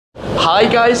Hi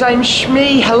guys, I'm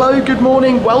Shmee. Hello, good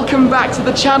morning, welcome back to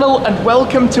the channel and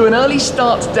welcome to an early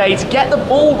start today to get the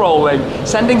ball rolling,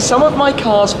 sending some of my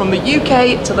cars from the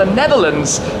UK to the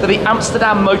Netherlands for the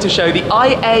Amsterdam Motor Show, the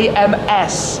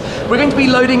IAMS. We're going to be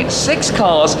loading 6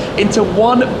 cars into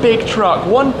one big truck,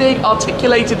 one big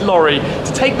articulated lorry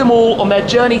to take them all on their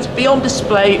journey to be on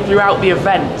display throughout the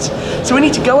event. So we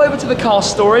need to go over to the car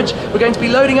storage. We're going to be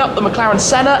loading up the McLaren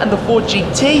Senna and the Ford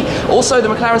GT, also the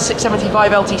McLaren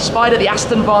 675 LT Spider, the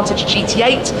Aston Vantage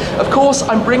GT8. Of course,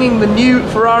 I'm bringing the new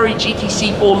Ferrari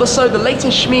GTC4Lusso, the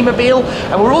latest Shmee-mobile,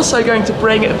 and we're also going to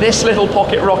bring this little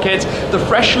pocket rocket, the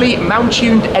freshly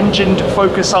Mountune engined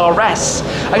Focus RS.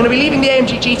 I'm going to be leaving the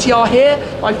AMG GT R here.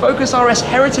 My Focus RS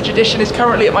Heritage Edition is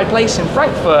currently at my place in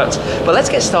Frankfurt, but let's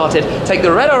get started. Take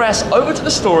the red RS over to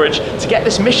the storage to get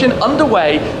this mission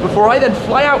underway before I then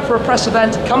fly out for a press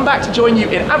event, come back to join you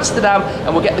in Amsterdam,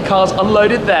 and we'll get the cars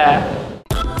unloaded there.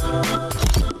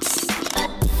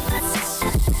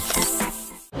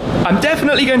 I'm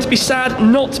definitely going to be sad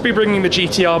not to be bringing the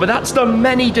GTR, but that's done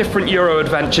many different Euro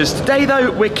adventures. Today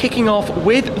though, we're kicking off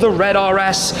with the red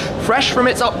RS, fresh from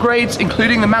its upgrades,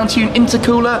 including the Mountune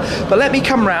intercooler. But let me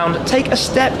come round, take a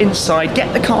step inside,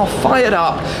 get the car fired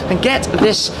up, and get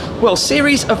this, well,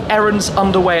 series of errands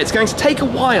underway. It's going to take a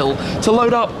while to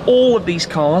load up all of these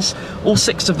cars, all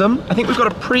 6 of them. I think we've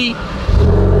got a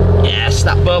yes,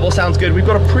 that burble sounds good. We've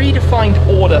got a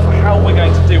predefined order for how we're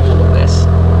going to do all of this.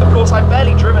 Of course, I've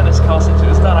barely driven this car since it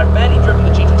was done. I've barely driven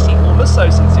the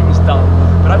GTC4Lusso since it was done.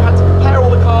 But I've had to prepare all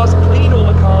the cars, clean all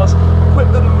the cars,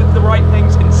 equip them with the right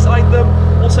things inside them.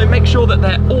 Also make sure that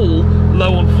they're all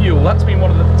low on fuel. That's been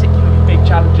one of the particularly big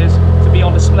challenges to be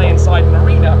on display inside an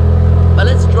arena. But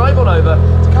let's drive on over.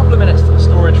 It's a couple of minutes to the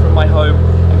storage from my home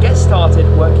and get started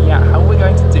working out how we're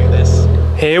going to do this.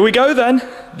 Here we go then.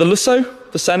 The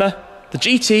Lusso, the Senna, the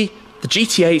GT, the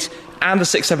GT8, and the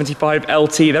 675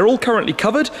 LT. They're all currently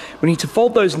covered. We need to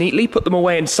fold those neatly, put them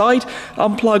away inside,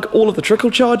 unplug all of the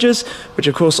trickle chargers, which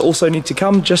of course also need to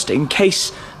come just in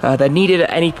case they're needed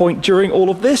at any point during all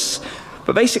of this.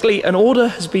 But basically an order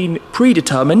has been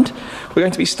predetermined. We're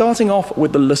going to be starting off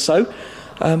with the Lusso,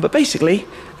 but basically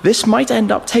this might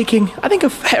end up taking, I think, a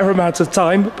fair amount of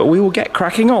time, but we will get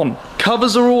cracking on.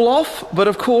 Covers are all off, but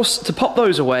of course, to pop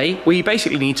those away, we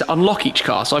basically need to unlock each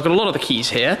car. So I've got a lot of the keys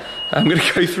here. I'm going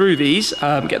to go through these,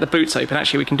 get the boots open.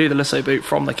 Actually, we can do the Lusso boot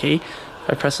from the key.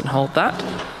 I press and hold that.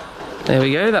 There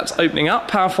we go, that's opening up.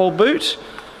 Power fold boot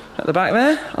at the back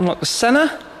there. Unlock the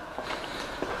Senna.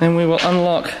 Then we will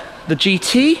unlock the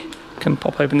GT. Can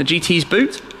pop open the GT's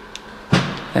boot.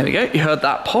 There we go, you heard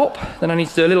that pop. Then I need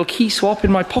to do a little key swap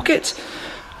in my pocket.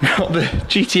 Now the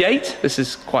GT8, this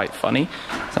is quite funny.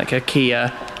 It's like a key,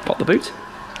 pop the boot.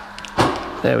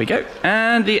 There we go,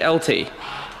 and the LT.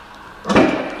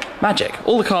 Magic,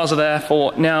 all the cars are there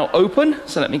for now open.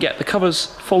 So let me get the covers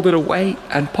folded away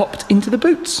and popped into the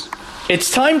boots. It's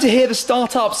time to hear the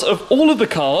startups of all of the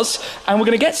cars, and we're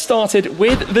going to get started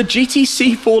with the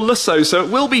GTC4Lusso. So it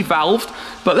will be valved,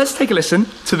 but let's take a listen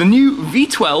to the new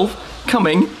V12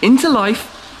 coming into life.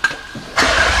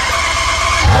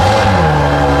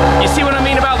 You see what I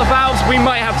mean about the valves? We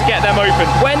might have to get them open.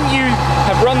 When you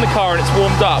have run the car and it's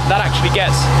warmed up, that actually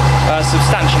gets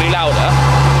substantially louder,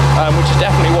 which is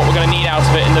definitely what we're going to need out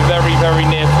of it in the very, very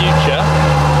near future.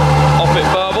 Off it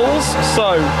burbles.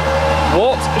 So,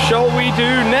 what shall we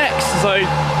do next? So,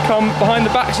 come behind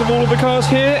the backs of all of the cars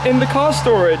here in the car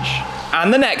storage.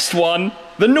 And the next one,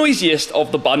 the noisiest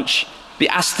of the bunch, the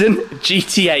Aston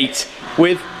GT8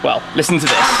 with, well, listen to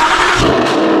this.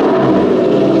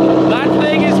 That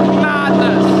thing is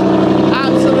madness.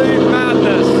 Absolute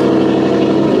madness.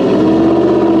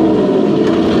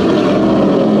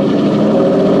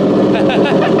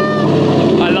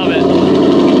 I love it.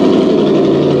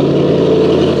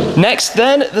 Next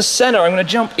then, the Senna. I'm going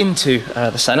to jump into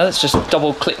the Senna. Let's just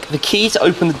double click the key to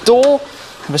open the door.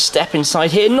 Have a step inside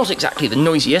here, not exactly the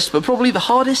noisiest, but probably the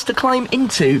hardest to climb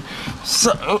into.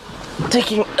 So,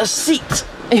 taking a seat,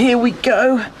 here we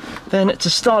go. Then to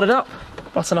start it up,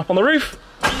 button up on the roof.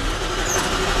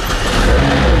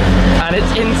 And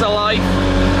it's into life.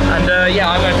 And yeah,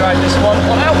 I'm going to drive this one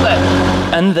on out there.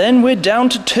 And then we're down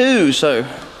to 2, so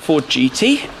Ford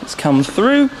GT, let's come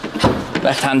through.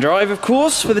 Left-hand drive, of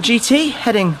course, for the GT,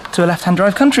 heading to a left-hand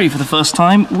drive country for the first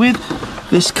time with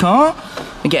this car.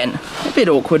 Again, a bit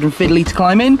awkward and fiddly to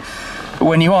climb in, but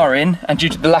when you are in, and due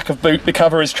to the lack of boot, the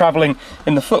cover is travelling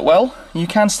in the footwell, you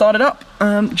can start it up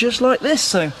just like this,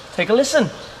 so take a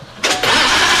listen.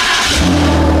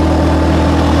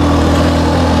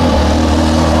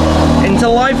 Into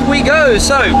life we go.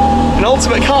 So, an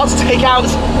ultimate car to take out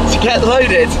to get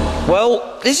loaded.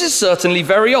 Well, this is certainly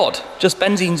very odd. Just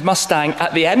Benzine's Mustang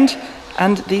at the end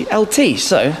and the LT.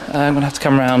 So I'm gonna have to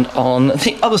come around on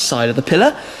the other side of the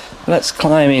pillar. Let's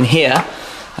climb in here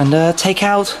and take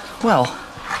out, well,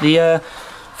 the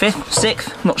 5th,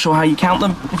 6th, not sure how you count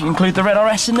them, if you include the red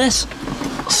RS in this.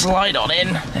 Slide on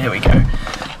in, there we go.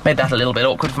 Made that a little bit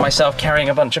awkward for myself carrying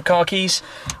a bunch of car keys,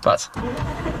 but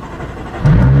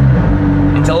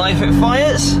into life it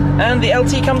fires, and the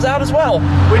LT comes out as well.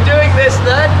 We're doing this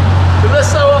then, the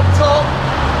Lusso up top,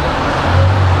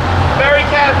 very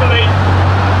carefully.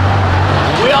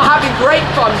 We are having great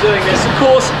fun doing this. Of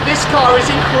course, this car is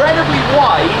incredibly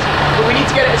wide, but we need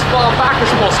to get it as far back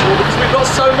as possible because we've got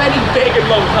so many big and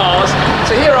long cars.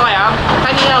 So here I am,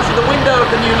 hanging out of the window of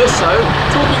the new Lusso,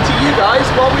 talking to you guys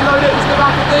while we load it into the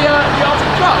back of the Arctic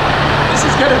truck. This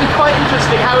is going to be quite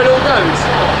interesting how it all goes.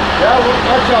 Yeah,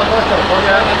 watch out.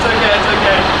 Yeah, it's okay, it's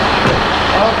okay.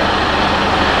 Okay.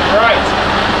 Right.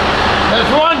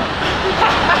 There's one.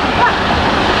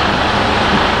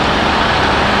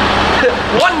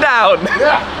 One down!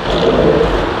 Yeah!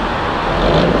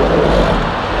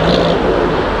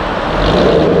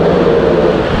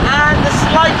 And the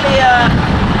slightly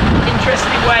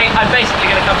interesting way, I'm basically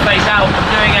going to come face out. I'm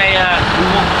doing a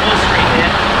Wall Street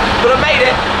here. But I made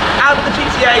it out of the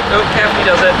GT8. Oh, carefully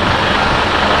does it.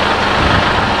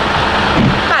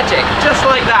 Magic, just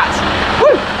like that.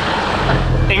 Woo!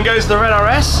 In goes the red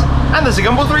RS, and there's a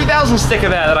Gumball 3000 sticker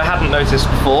there that I hadn't noticed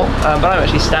before, but I'm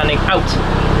actually standing out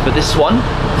for this one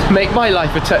to make my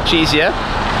life a touch easier.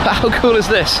 But how cool is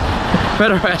this?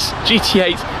 Red RS,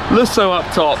 GT8, Lusso up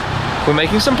top. We're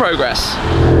making some progress.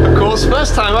 Of course,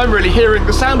 first time I'm really hearing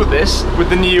the sound of this with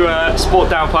the new sport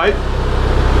downpipe.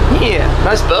 Yeah,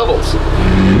 nice burbles.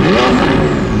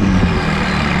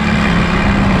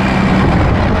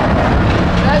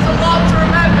 There's a lot to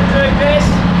remember doing this.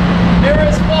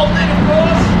 Mirrors folded, of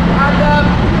course, and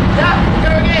yeah, we're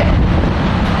going in.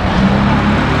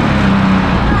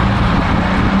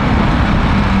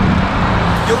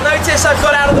 You'll notice I've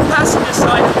got out of the passenger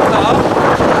side of the car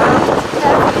and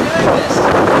carefully doing this.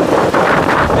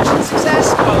 Mission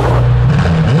successful.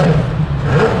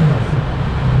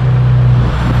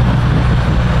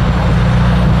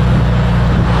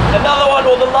 Another one,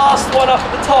 or the last one up at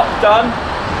the top done.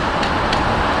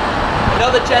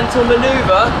 Another gentle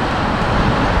manoeuvre.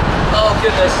 Oh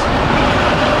goodness,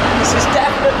 this is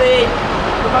definitely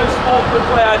the most awkward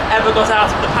way I've ever got out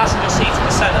of the passenger seat of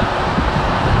the Senna.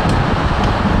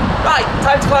 Right,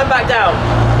 time to climb back down.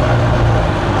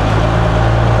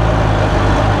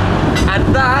 And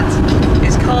that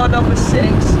is car number 6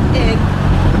 in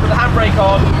with the handbrake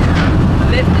on.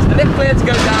 Is the lift clear to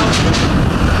go down?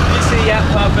 You see, yeah,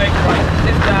 perfect. Right,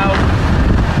 lift down.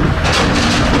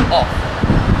 Off.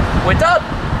 We're done.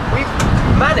 We've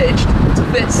managed to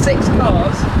fit 6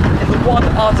 cars in the one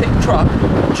Arctic truck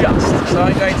just. So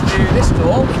I'm going to do this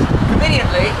tour.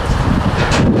 Conveniently,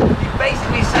 you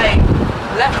basically say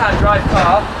left-hand drive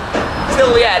car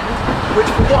till the end, which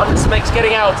for once makes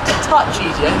getting out a touch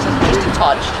easier. It's just a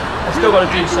touch. I've still got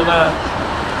to do some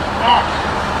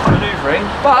manoeuvring,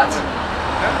 but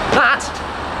that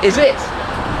is it.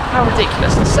 How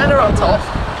ridiculous. The Senna on top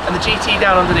and the GT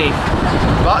down underneath.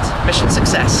 But mission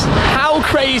success. How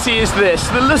crazy is this?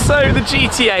 The Lusso, the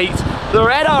GT8, the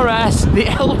red RS, the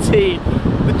LT,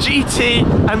 the GT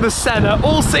and the Senna,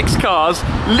 all 6 cars,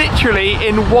 literally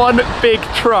in one big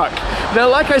truck. Now,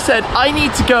 like I said, I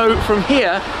need to go from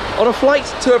here on a flight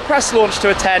to a press launch to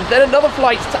attend, then another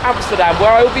flight to Amsterdam,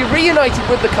 where I will be reunited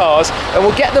with the cars and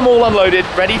we'll get them all unloaded,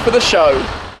 ready for the show.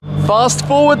 Fast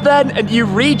forward then, and you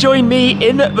rejoin me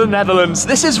in the Netherlands.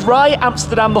 This is RAI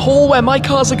Amsterdam, the hall where my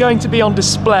cars are going to be on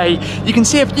display. You can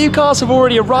see a few cars have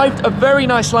already arrived, a very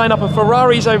nice lineup of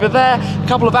Ferraris over there, a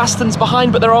couple of Astons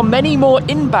behind, but there are many more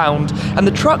inbound, and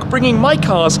the truck bringing my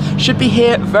cars should be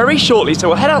here very shortly, so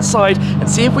we'll head outside and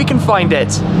see if we can find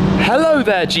it. Hello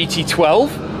there,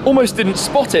 GT12. Almost didn't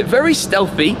spot it, very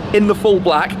stealthy in the full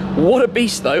black. What a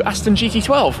beast though, Aston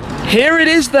GT12. Here it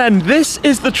is then, this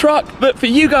is the truck that for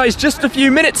you guys just a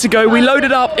few minutes ago we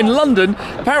loaded up in London,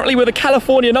 apparently with a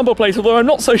California number plate, although I'm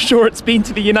not so sure it's been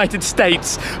to the United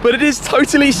States. But it is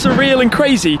totally surreal and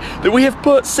crazy that we have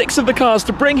put 6 of the cars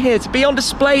to bring here to be on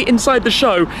display inside the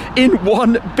show in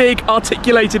one big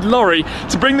articulated lorry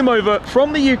to bring them over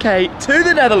from the UK to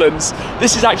the Netherlands.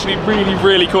 This is actually really,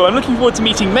 really cool. I'm looking forward to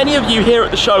meeting many of you here at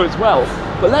the show as well.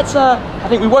 But let's, I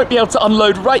think we won't be able to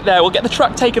unload right there. We'll get the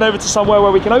truck taken over to somewhere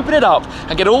where we can open it up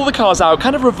and get all the cars out,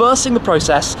 kind of reversing the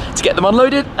process to get them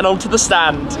unloaded and onto the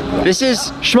stand. This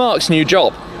is Schmark's new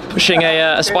job, pushing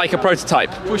a Spiker prototype.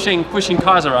 Pushing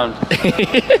cars around.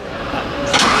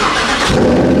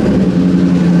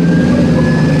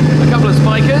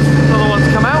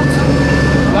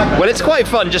 Well, it's quite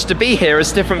fun just to be here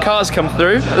as different cars come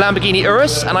through. A Lamborghini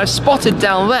Urus, and I've spotted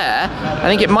down there, I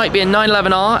think it might be a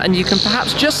 911R, and you can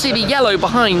perhaps just see the yellow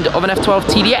behind of an F12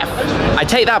 TDF. I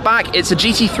take that back, it's a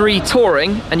GT3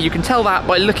 Touring, and you can tell that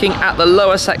by looking at the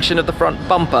lower section of the front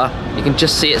bumper. You can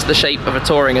just see it's the shape of a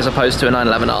Touring as opposed to a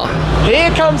 911R.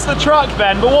 Here comes the truck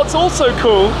then, but what's also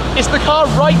cool is the car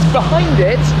right behind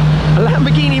it, a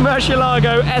Lamborghini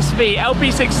Murcielago SV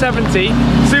LP670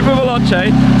 Super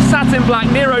Veloce, satin black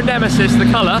Nero Nemesis, the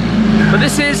colour. But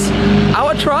this is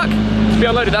our truck to be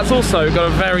unloaded. That's also got a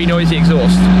very noisy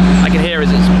exhaust. I can hear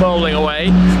as it's rolling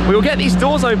away. We will get these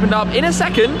doors opened up in a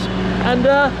second, and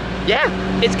yeah,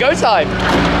 it's go time.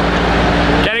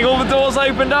 Getting all the doors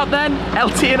opened up then,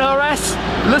 LT and RS,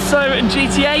 Lusso and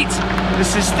GT8.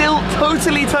 This is still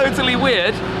totally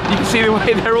weird. You can see the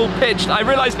way they're all pitched. I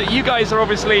realise that you guys are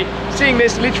obviously seeing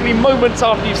this literally moments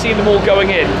after you've seen them all going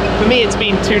in. For me, it's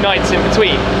been 2 nights in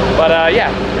between. But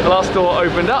yeah, the last door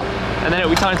opened up, and then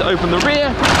it'll be time to open the rear,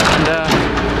 and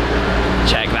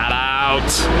check that out.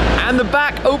 And the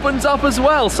back opens up as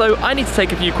well, so I need to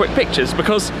take a few quick pictures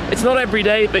because it's not every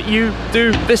day that you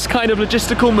do this kind of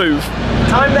logistical move.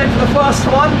 Time then for the first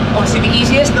one, obviously the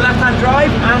easiest, the left-hand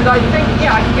drive, and I think,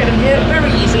 yeah, I can get in here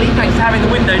very easily thanks to having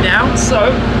the window down,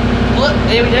 so, look,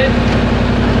 here we go.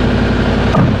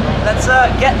 Let's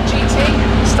get the GT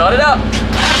started up.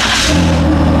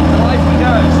 Live we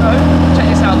go, so check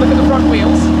this out, look at the front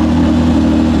wheels.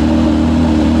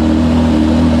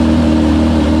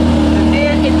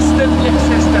 Instant lift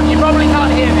system. You probably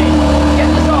can't hear me. Get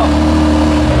this off.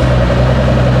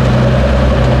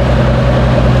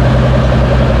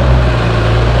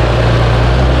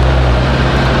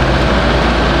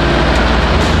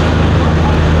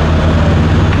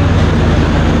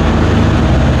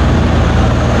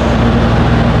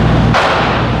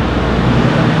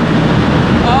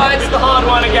 Oh, it's the hard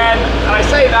one again. And I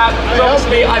say that because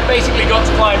obviously I've basically got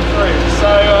to climb through. So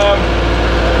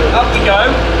up we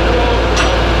go.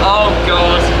 Oh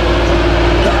God.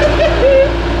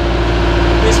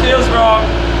 This feels wrong.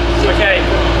 Okay,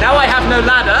 now I have no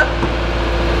ladder.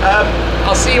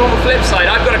 I'll see you on the flip side.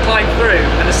 I've got to climb through,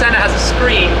 and the Senna has a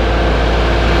screen.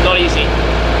 Not easy.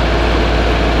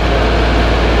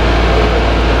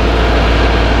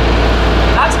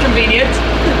 That's convenient.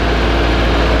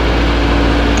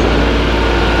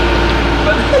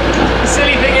 But the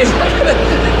silly thing is,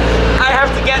 I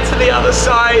have to get to the other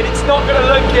side. It's not going to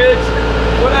look good.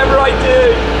 Whatever I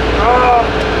do. Oh.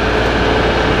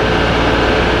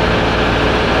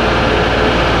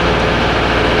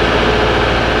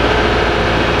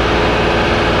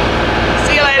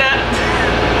 See you later.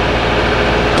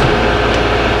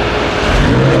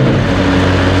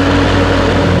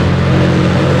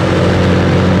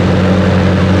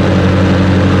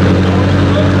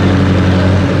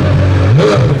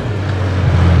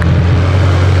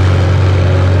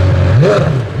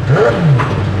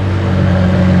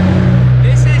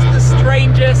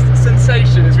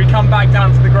 As we come back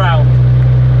down to the ground.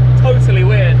 Totally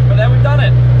weird, but then we've done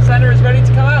it. Senna is ready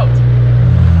to come out.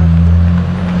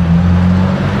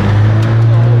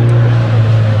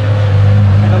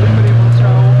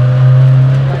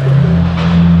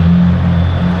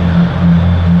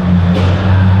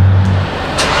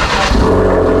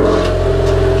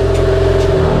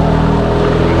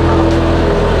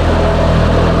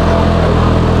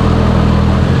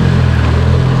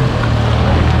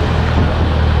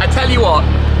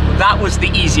 That was the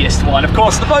easiest one. Of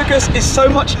course, the focus is so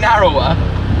much narrower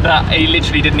that I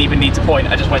literally didn't even need to point.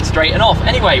 I just went straight and off.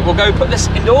 Anyway, we'll go put this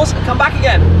indoors and come back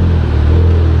again.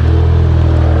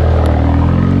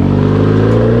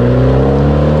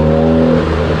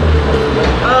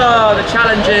 Oh, the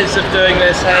challenges of doing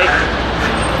this, hey.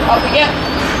 Up we get.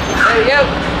 There we go.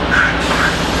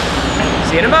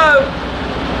 See you in a mo.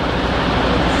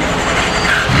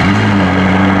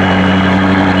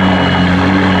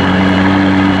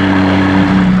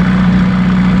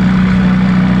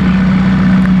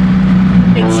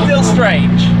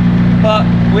 Strange, but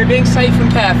we're being safe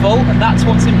and careful, and that's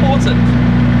what's important.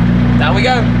 Down we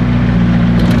go. All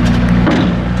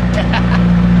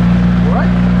right.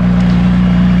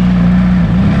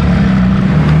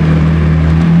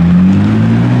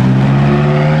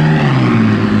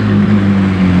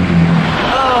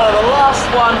 Oh, the last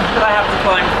one that I have to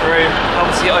climb through,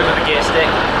 obviously over the gear stick.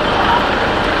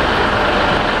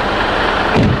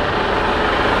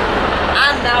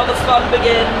 And now the fun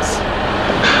begins.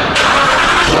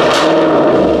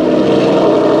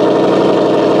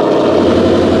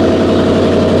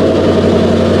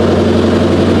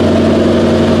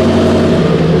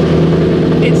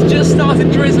 It's just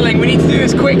started drizzling. We need to do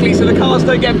this quickly so the cars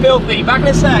don't get filthy. Back in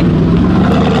a sec.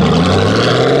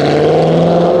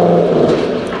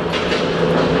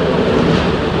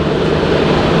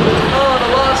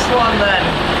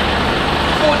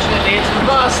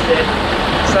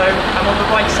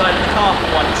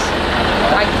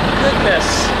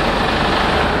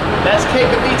 Let's kick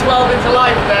the V12 into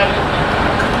life then.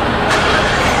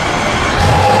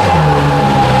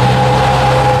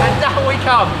 And down we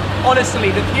come.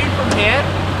 Honestly, the view from here,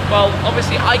 well,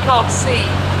 obviously I can't see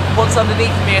what's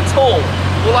underneath me at all.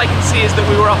 All I can see is that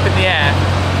we were up in the air.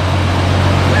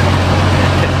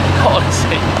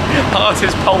 Honestly, heart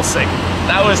is pulsing.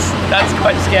 That's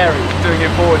quite scary doing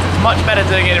it forwards. It's much better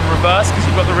doing it in reverse because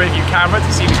you've got the rear view camera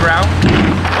to see the ground.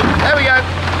 There we go.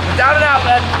 Down and out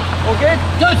then. All good?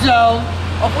 Good, so.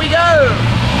 Off we go.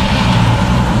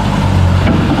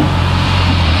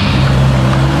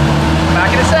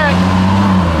 Back in a sec.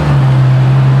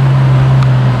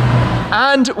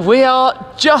 And we are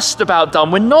just about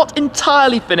done. We're not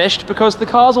entirely finished because the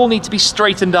cars all need to be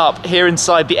straightened up here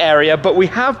inside the area, but we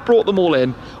have brought them all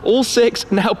in. All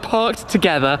 6 now parked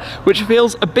together, which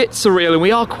feels a bit surreal, and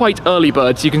we are quite early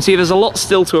birds. You can see there's a lot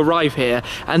still to arrive here.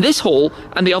 And this hall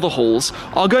and the other halls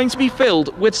are going to be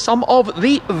filled with some of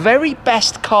the very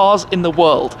best cars in the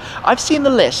world. I've seen the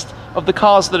list of the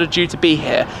cars that are due to be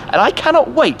here, and I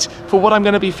cannot wait for what I'm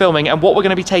going to be filming and what we're going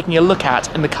to be taking a look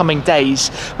at in the coming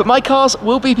days. But my cars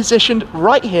will be positioned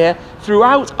right here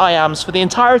throughout IAMS for the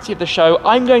entirety of the show.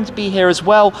 I'm going to be here as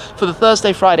well for the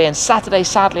Thursday, Friday and Saturday.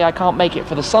 Sadly, I can't make it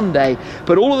for the Sunday,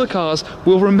 but all of the cars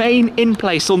will remain in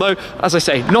place, although, as I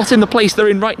say, not in the place they're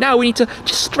in right now. We need to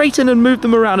just straighten and move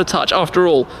them around a touch. After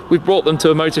all, we've brought them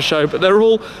to a motor show, but they're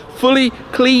all fully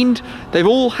cleaned. They've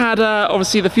all had,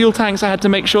 obviously, the fuel tanks. I had to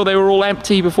make sure they were all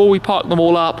empty before we parked them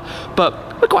all up,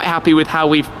 but we're quite happy with how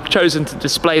we've chosen to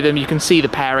display them. You can see the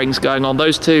pairings going on.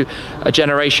 Those two, a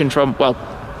generation from, well,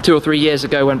 2 or 3 years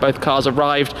ago when both cars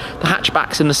arrived. The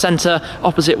hatchbacks in the centre,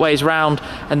 opposite ways round,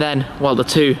 and then, well, the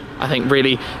 2, I think,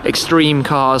 really extreme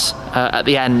cars at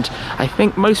the end. I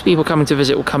think most people coming to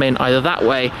visit will come in either that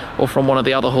way or from one of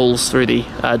the other halls through the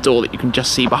door that you can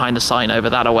just see behind the sign over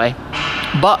that away.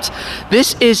 But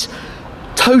this is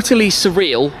totally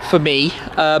surreal for me.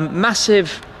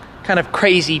 Massive kind of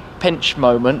crazy pinch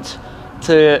moment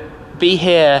to be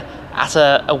here at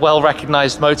a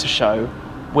well-recognised motor show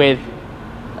with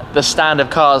the stand of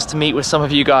cars to meet with some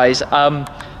of you guys.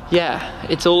 Yeah,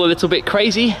 it's all a little bit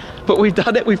crazy, but we've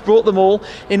done it. We've brought them all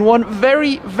in one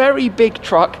very, very big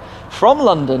truck from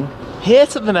London here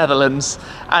to the Netherlands,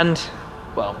 and,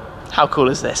 well, how cool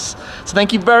is this? So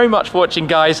thank you very much for watching,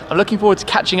 guys. I'm looking forward to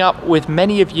catching up with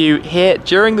many of you here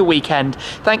during the weekend.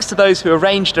 Thanks to those who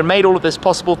arranged and made all of this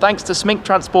possible. Thanks to Smink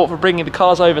Transport for bringing the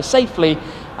cars over safely,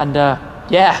 and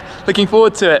yeah, looking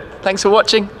forward to it. Thanks for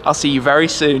watching. I'll see you very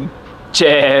soon.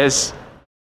 Cheers.